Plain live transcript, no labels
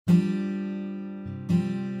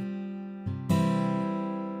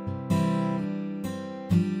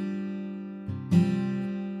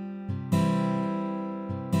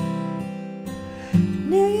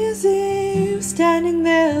standing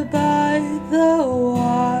there by the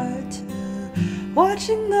water,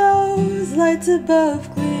 watching those lights above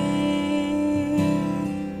gleam,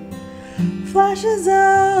 flashes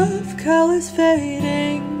of colors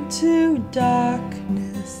fading to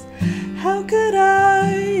darkness. How could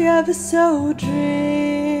I ever so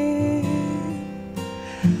dream?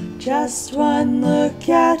 Just one look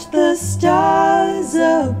at the stars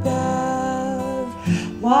above,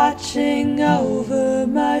 watching over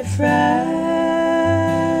my friends.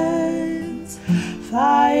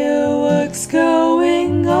 Fireworks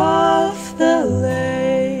going off the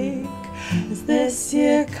lake as this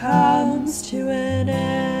year comes to an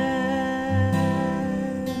end.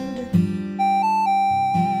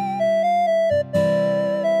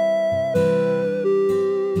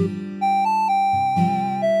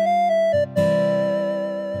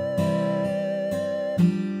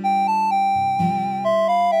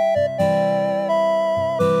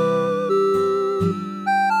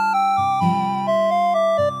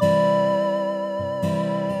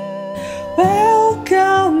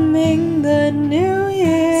 Welcoming the new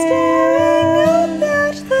year, staring up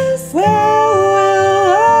at the sky. Where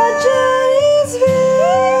will our journeys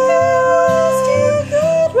veer?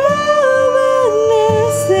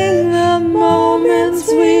 Reminiscing the moments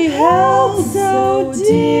we held so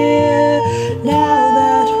dear. Now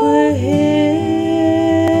that we're here.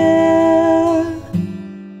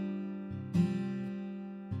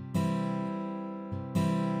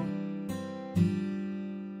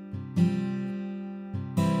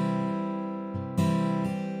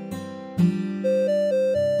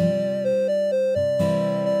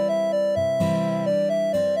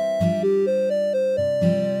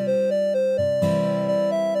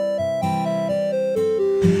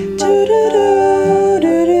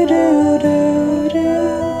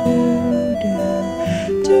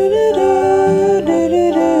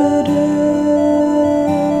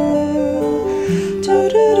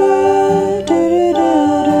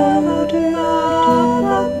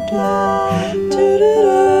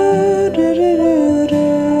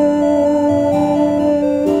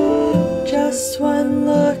 Just one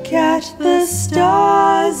look at the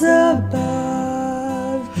stars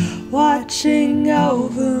above, watching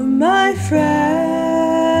over my friends.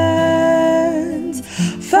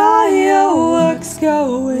 Fireworks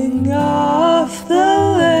going off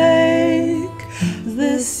the lake.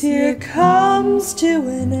 This year comes to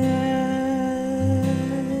an end.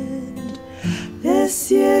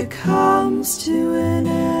 This year comes to an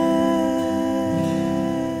end.